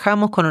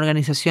trabajamos con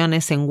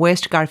organizaciones en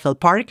West Garfield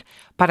Park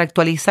para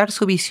actualizar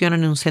su visión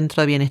en un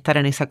centro de bienestar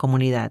en esa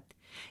comunidad.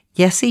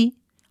 Y así,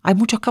 hay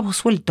muchos cabos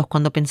sueltos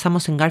cuando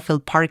pensamos en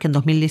Garfield Park en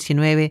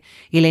 2019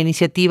 y la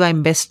iniciativa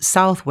en Best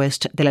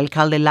Southwest del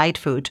alcalde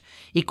Lightfoot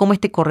y cómo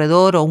este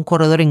corredor o un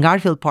corredor en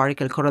Garfield Park,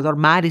 el corredor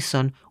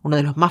Madison, uno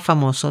de los más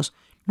famosos,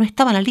 no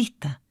estaba en la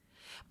lista.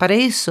 Para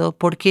eso,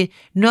 porque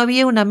no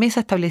había una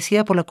mesa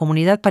establecida por la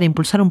comunidad para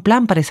impulsar un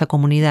plan para esa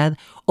comunidad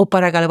o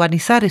para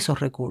galvanizar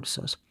esos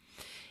recursos.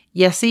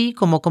 Y así,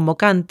 como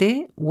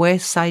convocante,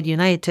 Westside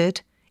United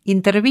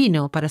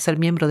intervino para ser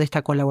miembro de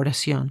esta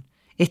colaboración.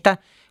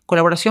 Esta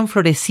colaboración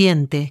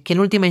floreciente que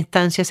en última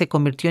instancia se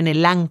convirtió en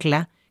el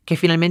ancla que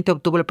finalmente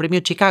obtuvo el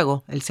premio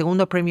Chicago, el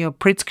segundo premio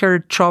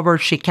Pritzker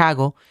Trover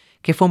Chicago,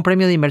 que fue un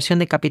premio de inversión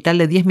de capital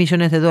de $10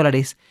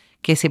 millones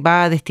que se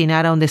va a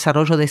destinar a un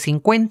desarrollo de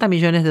 $50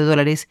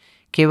 millones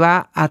que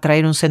va a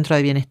traer un centro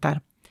de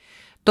bienestar.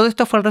 Todo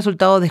esto fue el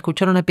resultado de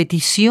escuchar una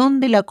petición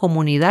de la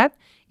comunidad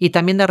y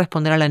también de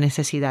responder a la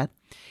necesidad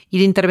y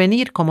de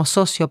intervenir como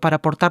socio para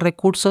aportar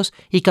recursos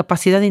y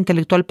capacidad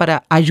intelectual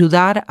para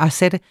ayudar a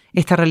hacer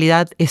esta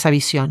realidad, esa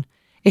visión.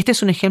 Este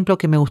es un ejemplo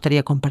que me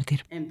gustaría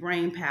compartir. And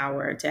brain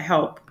power to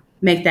help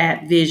make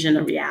that vision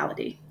a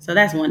reality. So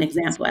that's one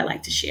example I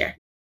like to share.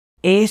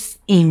 Es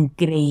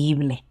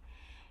increíble.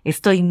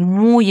 Estoy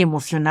muy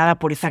emocionada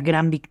por esa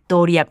gran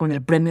victoria con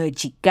el premio de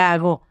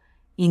Chicago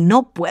y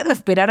no puedo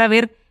esperar a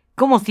ver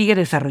cómo sigue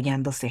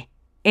desarrollándose.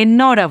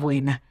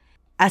 Enhorabuena.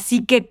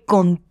 Así que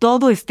con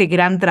todo este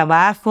gran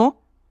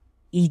trabajo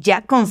y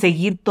ya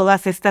conseguir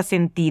todas estas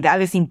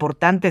entidades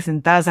importantes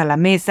sentadas a la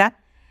mesa,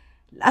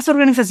 las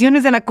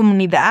organizaciones de la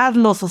comunidad,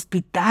 los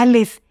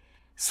hospitales,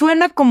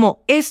 suena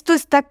como esto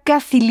está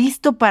casi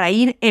listo para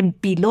ir en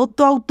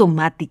piloto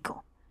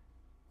automático.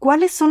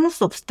 ¿Cuáles son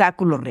los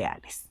obstáculos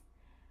reales?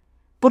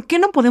 ¿Por qué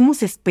no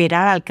podemos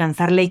esperar a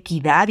alcanzar la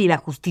equidad y la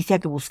justicia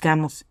que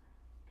buscamos?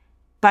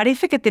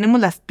 Parece que tenemos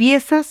las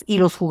piezas y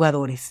los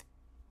jugadores.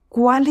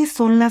 ¿Cuáles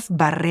son las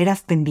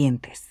barreras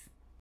pendientes?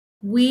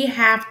 We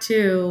have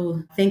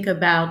to think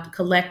about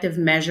collective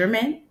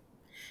measurement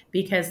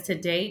because to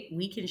date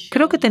we can show.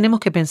 Creo que tenemos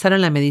que pensar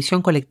en la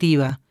medición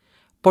colectiva,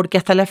 porque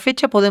hasta la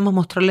fecha podemos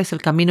mostrarles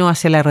el camino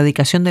hacia la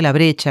erradicación de la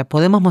brecha,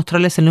 podemos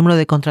mostrarles el número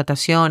de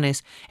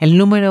contrataciones, el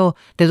número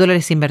de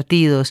dólares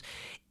invertidos.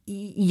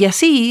 Y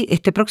así,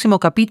 este próximo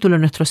capítulo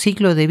en nuestro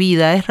ciclo de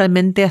vida es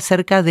realmente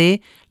acerca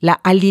de la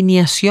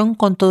alineación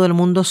con todo el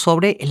mundo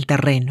sobre el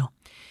terreno,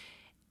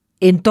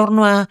 en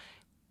torno a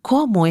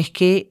cómo es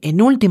que,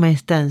 en última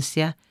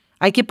instancia,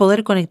 hay que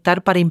poder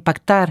conectar para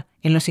impactar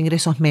en los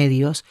ingresos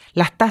medios,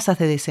 las tasas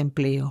de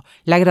desempleo,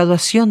 la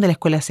graduación de la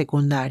escuela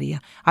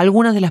secundaria,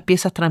 algunas de las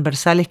piezas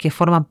transversales que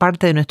forman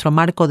parte de nuestro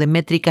marco de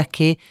métricas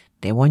que,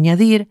 debo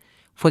añadir,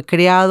 fue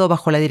creado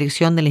bajo la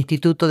dirección del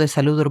Instituto de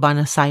Salud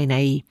Urbana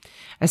Sinai.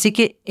 Así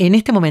que, en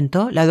este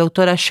momento, la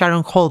doctora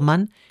Sharon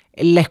Holman,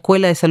 la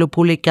Escuela de Salud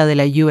Pública de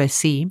la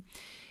USC,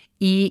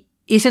 y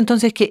es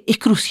entonces que es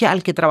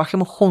crucial que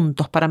trabajemos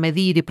juntos para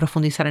medir y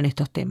profundizar en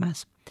estos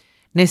temas.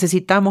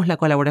 Necesitamos la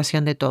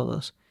colaboración de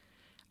todos.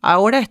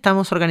 Ahora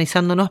estamos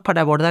organizándonos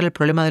para abordar el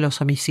problema de los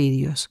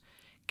homicidios,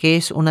 que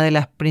es una de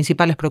las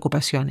principales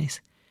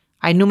preocupaciones.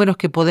 Hay números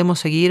que podemos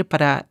seguir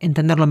para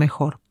entenderlo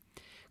mejor.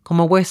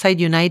 Como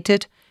Westside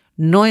United,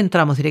 no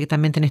entramos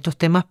directamente en estos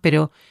temas,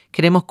 pero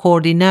queremos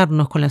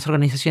coordinarnos con las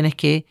organizaciones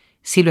que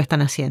sí lo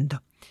están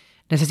haciendo.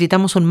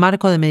 Necesitamos un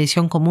marco de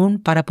medición común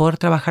para poder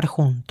trabajar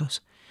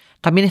juntos.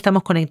 También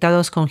estamos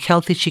conectados con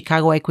Healthy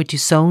Chicago Equity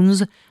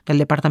Zones del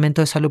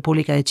Departamento de Salud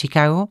Pública de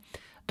Chicago,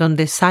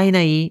 donde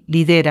Sinai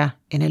lidera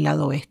en el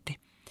lado oeste.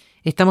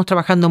 Estamos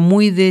trabajando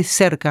muy de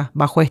cerca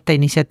bajo esta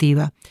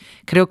iniciativa.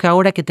 Creo que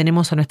ahora que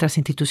tenemos a nuestras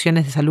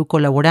instituciones de salud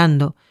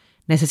colaborando,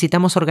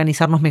 necesitamos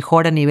organizarnos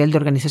mejor a nivel de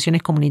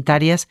organizaciones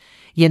comunitarias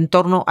y en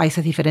torno a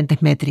esas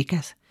diferentes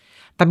métricas.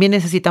 También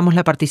necesitamos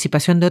la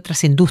participación de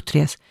otras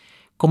industrias,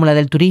 como la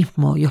del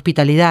turismo y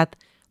hospitalidad,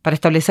 para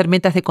establecer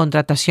metas de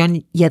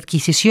contratación y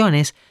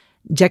adquisiciones,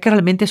 ya que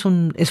realmente es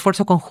un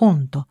esfuerzo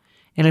conjunto.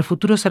 En el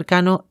futuro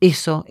cercano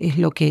eso es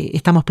lo que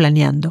estamos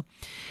planeando.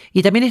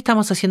 Y también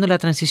estamos haciendo la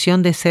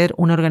transición de ser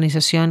una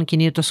organización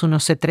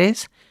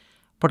 501c3,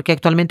 porque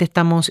actualmente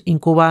estamos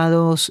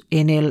incubados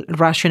en el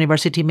Rush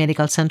University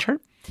Medical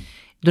Center.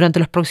 Durante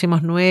los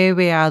próximos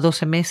 9 a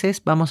 12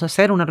 meses vamos a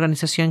ser una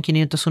organización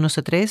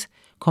 501c3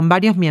 con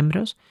varios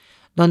miembros,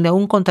 donde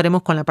aún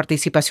contaremos con la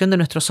participación de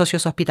nuestros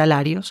socios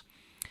hospitalarios,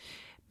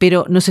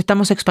 pero nos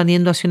estamos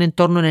expandiendo hacia un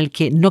entorno en el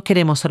que no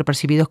queremos ser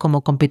percibidos como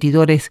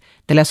competidores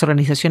de las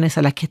organizaciones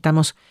a las que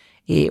estamos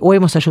o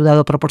hemos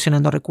ayudado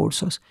proporcionando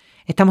recursos.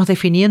 Estamos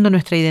definiendo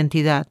nuestra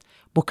identidad,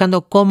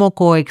 buscando cómo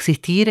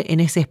coexistir en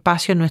ese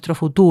espacio en nuestro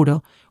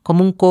futuro,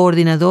 como un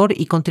coordinador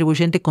y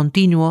contribuyente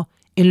continuo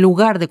en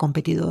lugar de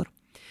competidor.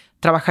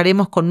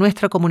 Trabajaremos con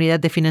nuestra comunidad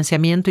de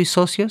financiamiento y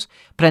socios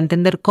para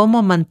entender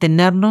cómo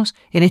mantenernos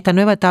en esta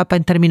nueva etapa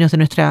en términos de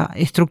nuestra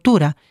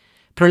estructura.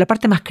 Pero la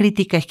parte más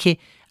crítica es que,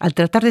 al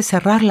tratar de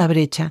cerrar la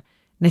brecha,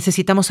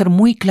 necesitamos ser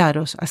muy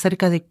claros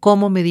acerca de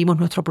cómo medimos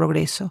nuestro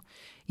progreso.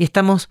 Y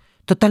estamos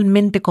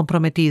totalmente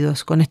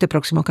comprometidos con este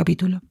próximo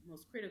capítulo.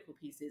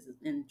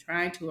 In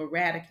trying to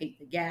eradicate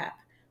the gap,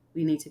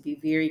 we need to be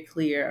very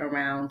clear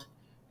around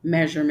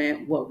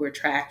measurement, what we're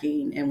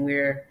tracking, and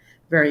we're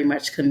very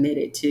much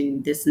committed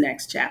to this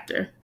next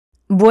chapter.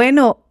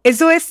 Bueno,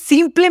 eso es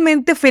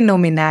simplemente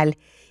fenomenal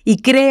y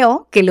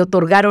creo que le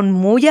otorgaron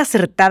muy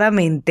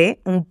acertadamente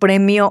un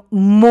premio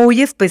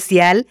muy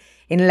especial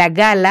en la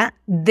gala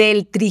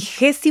del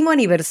 30º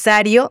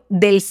aniversario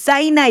del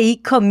Sinai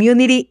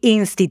Community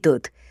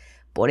Institute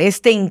por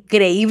este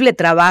increíble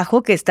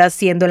trabajo que está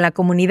haciendo en la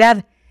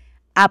comunidad.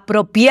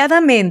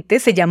 Apropiadamente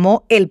se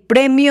llamó el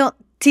premio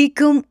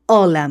Tikkun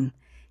Olam,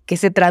 que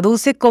se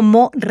traduce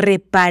como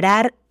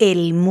reparar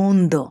el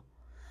mundo.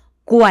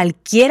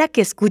 Cualquiera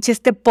que escuche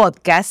este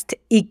podcast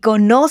y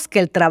conozca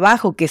el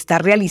trabajo que está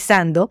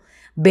realizando,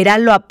 verá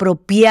lo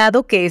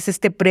apropiado que es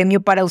este premio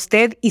para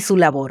usted y su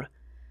labor.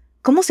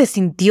 ¿Cómo se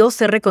sintió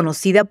ser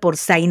reconocida por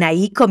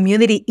Sinai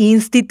Community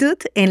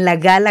Institute en la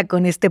gala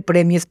con este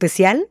premio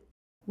especial?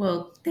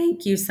 Well, thank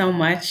you so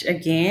much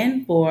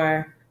again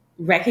for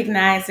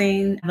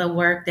recognizing the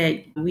work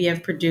that we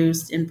have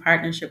produced in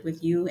partnership with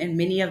you and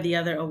many of the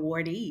other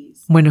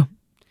awardees. Bueno,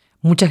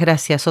 muchas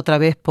gracias otra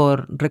vez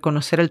por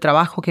reconocer el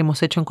trabajo que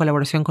hemos hecho en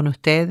colaboración con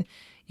usted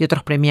y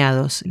otros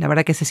premiados. La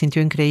verdad que se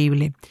sintió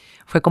increíble.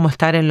 Fue como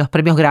estar en los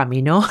premios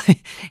Grammy, ¿no?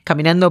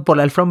 Caminando por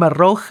la alfombra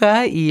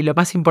roja, y lo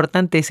más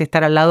importante es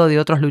estar al lado de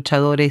otros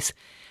luchadores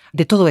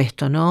de todo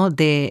esto, ¿no?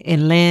 De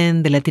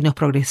NLEN, de Latinos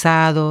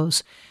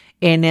Progresados,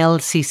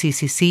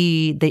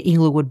 NLCCCC, de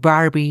Inglewood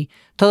Barbie,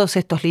 todos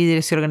estos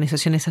líderes y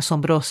organizaciones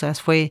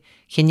asombrosas. Fue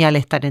genial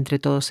estar entre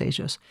todos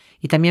ellos.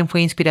 Y también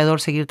fue inspirador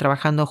seguir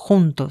trabajando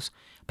juntos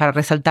para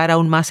resaltar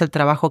aún más el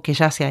trabajo que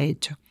ya se ha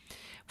hecho.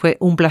 Fue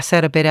un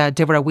placer ver a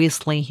Deborah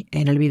Weasley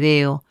en el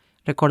video,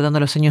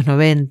 recordando los años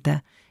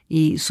 90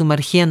 y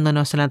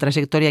sumergiéndonos en la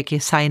trayectoria que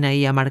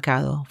Sinai ha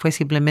marcado. Fue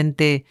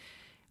simplemente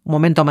un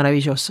momento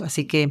maravilloso.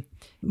 Así que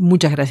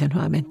muchas gracias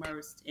nuevamente.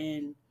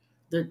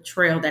 The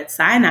trail that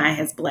Sinai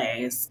has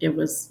blazed. It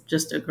was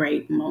just a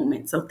great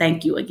moment. So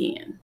thank you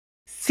again.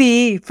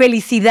 Sí,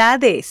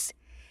 felicidades.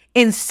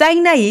 En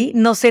Sinai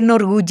nos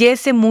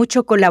enorgullece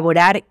mucho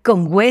colaborar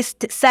con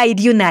West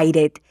Side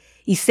United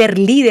y ser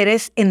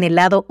líderes en el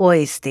lado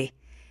oeste.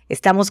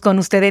 Estamos con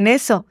usted en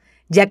eso,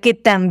 ya que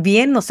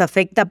también nos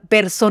afecta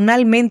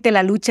personalmente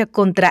la lucha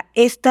contra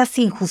estas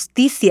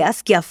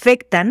injusticias que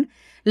afectan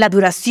la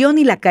duración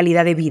y la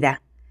calidad de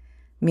vida.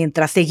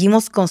 Mientras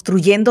seguimos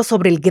construyendo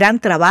sobre el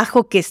gran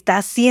trabajo que está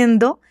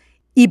haciendo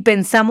y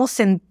pensamos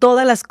en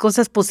todas las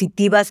cosas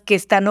positivas que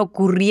están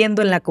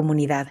ocurriendo en la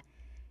comunidad.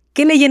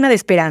 ¿Qué le llena de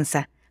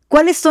esperanza?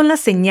 ¿Cuáles son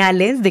las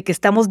señales de que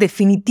estamos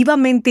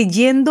definitivamente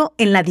yendo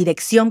en la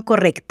dirección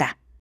correcta?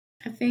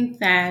 I think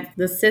that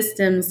the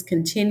systems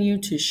continue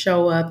to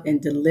show up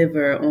and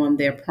deliver on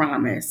their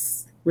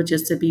promise, which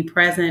is to be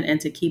present and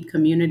to keep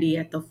community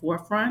at the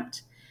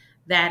forefront.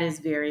 That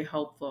is very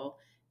hopeful.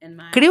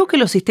 Creo que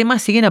los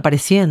sistemas siguen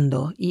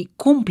apareciendo y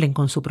cumplen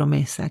con su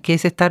promesa, que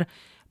es estar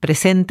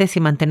presentes y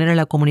mantener a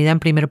la comunidad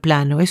en primer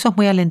plano. Eso es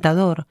muy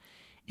alentador.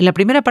 En la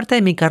primera parte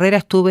de mi carrera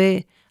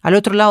estuve al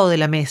otro lado de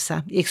la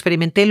mesa y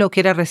experimenté lo que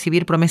era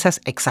recibir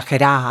promesas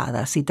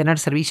exageradas y tener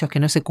servicios que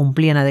no se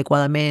cumplían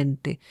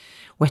adecuadamente,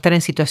 o estar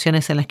en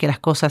situaciones en las que las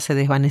cosas se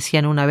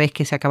desvanecían una vez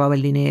que se acababa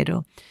el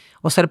dinero,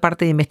 o ser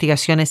parte de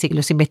investigaciones y que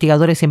los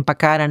investigadores se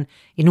empacaran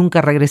y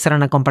nunca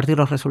regresaran a compartir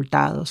los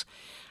resultados.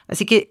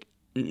 Así que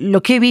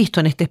lo que he visto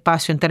en este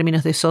espacio en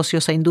términos de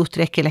socios e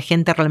industria es que la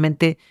gente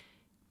realmente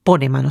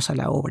pone manos a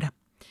la obra.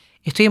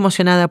 Estoy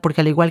emocionada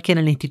porque, al igual que en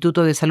el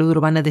Instituto de Salud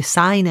Urbana de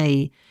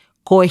Sinai,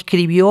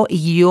 coescribió y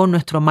guió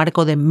nuestro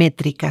marco de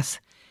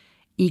métricas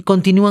y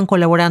continúan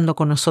colaborando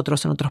con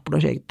nosotros en otros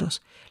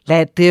proyectos.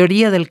 La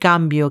teoría del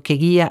cambio que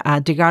guía a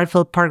The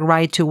Garfield Park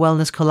Ride to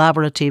Wellness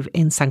Collaborative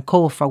en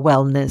Sankofa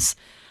Wellness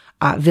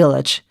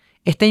Village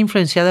está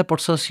influenciada por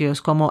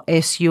socios como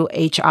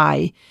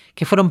SUHI,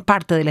 que fueron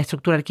parte de la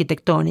estructura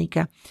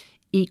arquitectónica,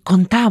 y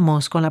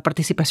contamos con la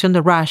participación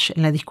de Rush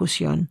en la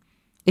discusión.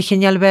 Es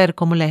genial ver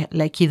cómo la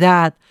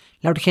equidad,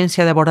 la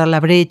urgencia de abordar la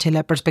brecha y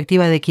la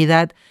perspectiva de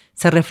equidad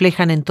se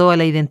reflejan en toda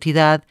la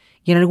identidad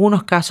y en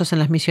algunos casos en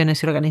las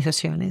misiones y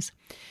organizaciones.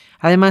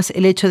 Además,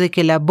 el hecho de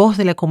que la voz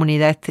de la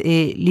comunidad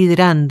esté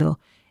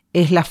liderando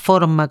es la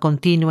forma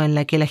continua en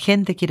la que la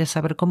gente quiere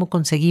saber cómo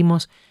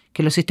conseguimos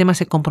que los sistemas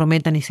se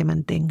comprometan y se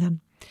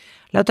mantengan.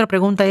 La otra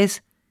pregunta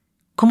es,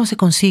 ¿cómo se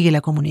consigue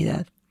la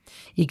comunidad?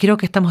 Y creo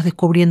que estamos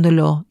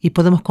descubriéndolo y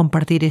podemos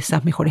compartir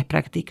esas mejores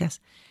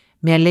prácticas.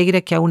 Me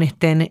alegra que aún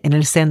estén en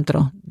el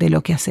centro de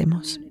lo que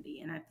hacemos.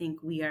 I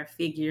think we are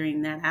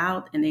figuring that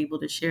out and able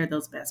to share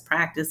those best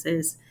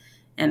practices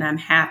And I'm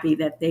happy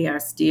that they are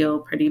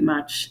still pretty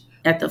much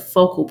at the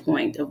focal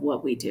point of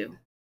what we do.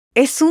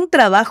 Es un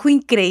trabajo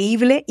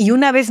increíble y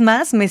una vez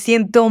más me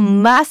siento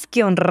más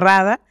que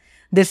honrada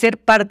de ser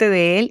parte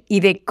de él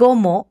y de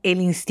cómo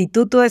el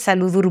Instituto de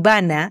Salud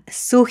Urbana,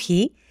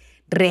 SUHI,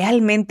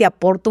 realmente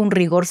aporta un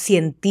rigor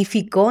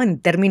científico en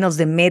términos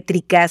de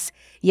métricas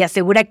y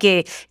asegura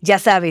que, ya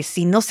sabes,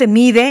 si no se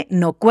mide,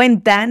 no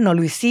cuenta, no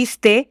lo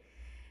hiciste.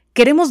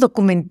 Queremos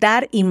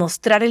documentar y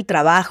mostrar el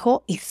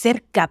trabajo y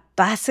ser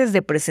capaces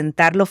de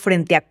presentarlo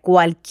frente a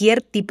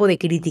cualquier tipo de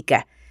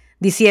crítica,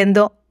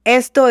 diciendo,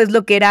 esto es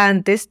lo que era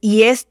antes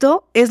y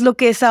esto es lo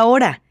que es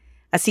ahora.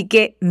 Así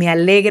que me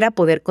alegra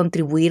poder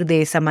contribuir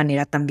de esa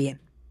manera también.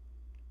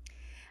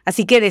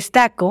 Así que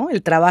destaco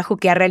el trabajo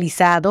que ha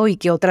realizado y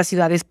que otras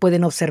ciudades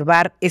pueden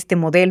observar este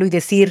modelo y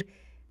decir,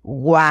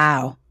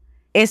 ¡wow!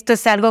 Esto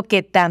es algo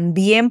que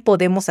también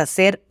podemos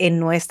hacer en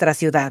nuestra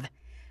ciudad.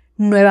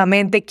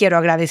 Nuevamente quiero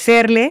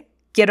agradecer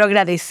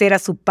a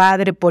su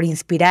padre por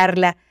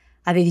inspirarla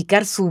a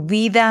dedicar su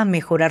vida a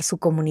mejorar su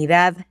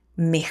comunidad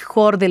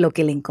mejor de lo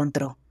que le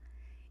encontró.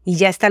 Y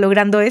ya está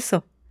logrando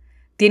eso.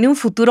 Tiene un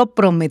futuro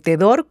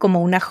prometedor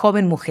como una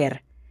joven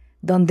mujer,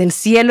 donde el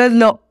cielo es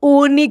lo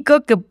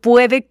único que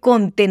puede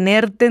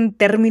contenerte en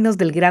términos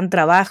del gran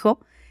trabajo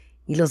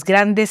y los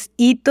grandes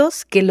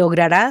hitos que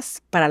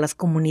lograrás para las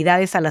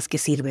comunidades a las que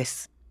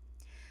sirves.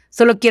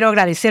 Solo quiero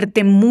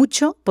agradecerte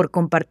mucho por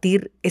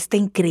compartir esta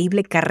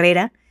increíble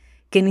carrera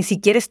que ni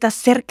siquiera está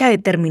cerca de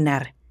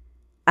terminar.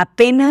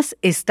 Apenas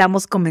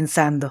estamos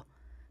comenzando,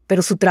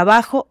 pero su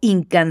trabajo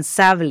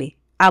incansable,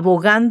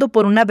 abogando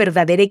por una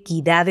verdadera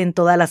equidad en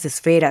todas las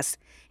esferas,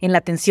 en la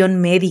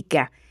atención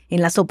médica,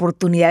 en las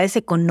oportunidades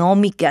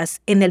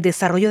económicas, en el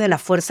desarrollo de la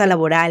fuerza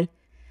laboral.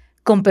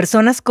 Con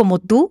personas como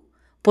tú,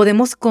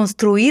 podemos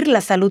construir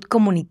la salud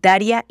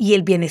comunitaria y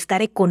el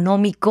bienestar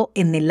económico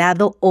en el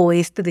lado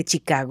oeste de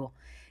Chicago.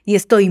 Y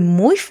estoy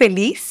muy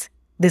feliz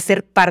de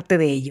ser parte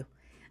de ello.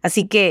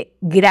 Así que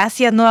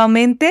gracias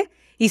nuevamente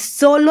y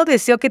solo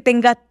deseo que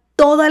tenga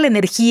toda la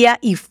energía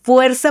y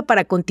fuerza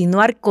para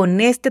continuar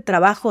con este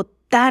trabajo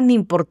tan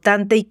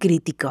importante y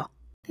crítico.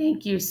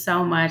 Thank you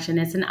so much, and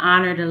it's an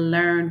honor to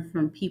learn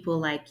from people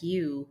like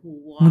you who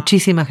walk.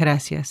 Muchísimas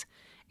gracias.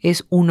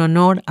 Es un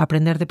honor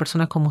aprender de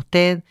personas como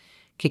usted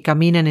que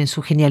caminan en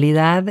su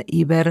genialidad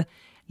y ver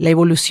la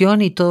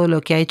evolución y todo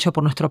lo que ha hecho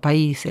por nuestro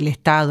país, el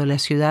estado, la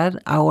ciudad,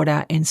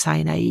 ahora en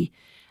Sinaí.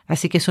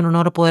 Así que es un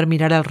honor poder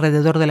mirar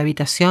alrededor de la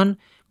habitación,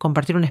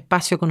 compartir un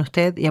espacio con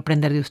usted y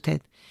aprender de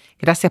usted.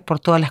 Gracias por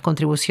todas las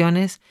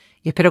contribuciones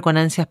y espero con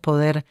ansias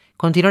poder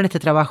continuar este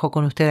trabajo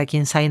con usted aquí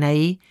en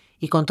Sinaí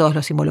y con todos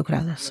los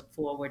involucrados. I look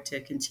forward to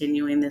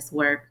continuing this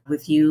work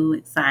with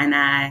you,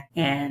 Sinai,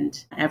 and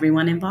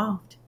everyone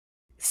involved.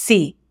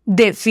 Sí,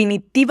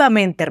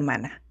 definitivamente,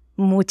 hermana.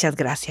 Muchas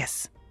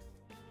gracias.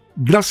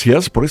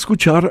 Gracias por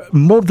escuchar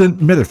More Than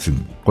Medicine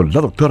con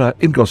la doctora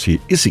Ngozi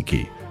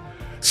Ezike.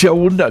 Si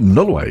aún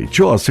no lo ha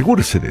hecho,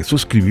 asegúrese de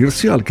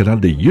suscribirse al canal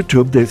de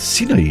YouTube de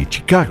Sinaí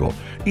Chicago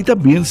y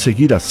también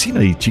seguir a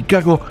Sinaí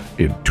Chicago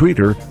en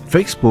Twitter,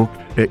 Facebook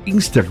e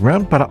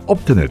Instagram para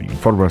obtener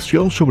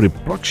información sobre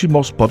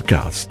próximos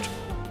podcasts.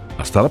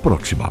 Hasta la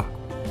próxima.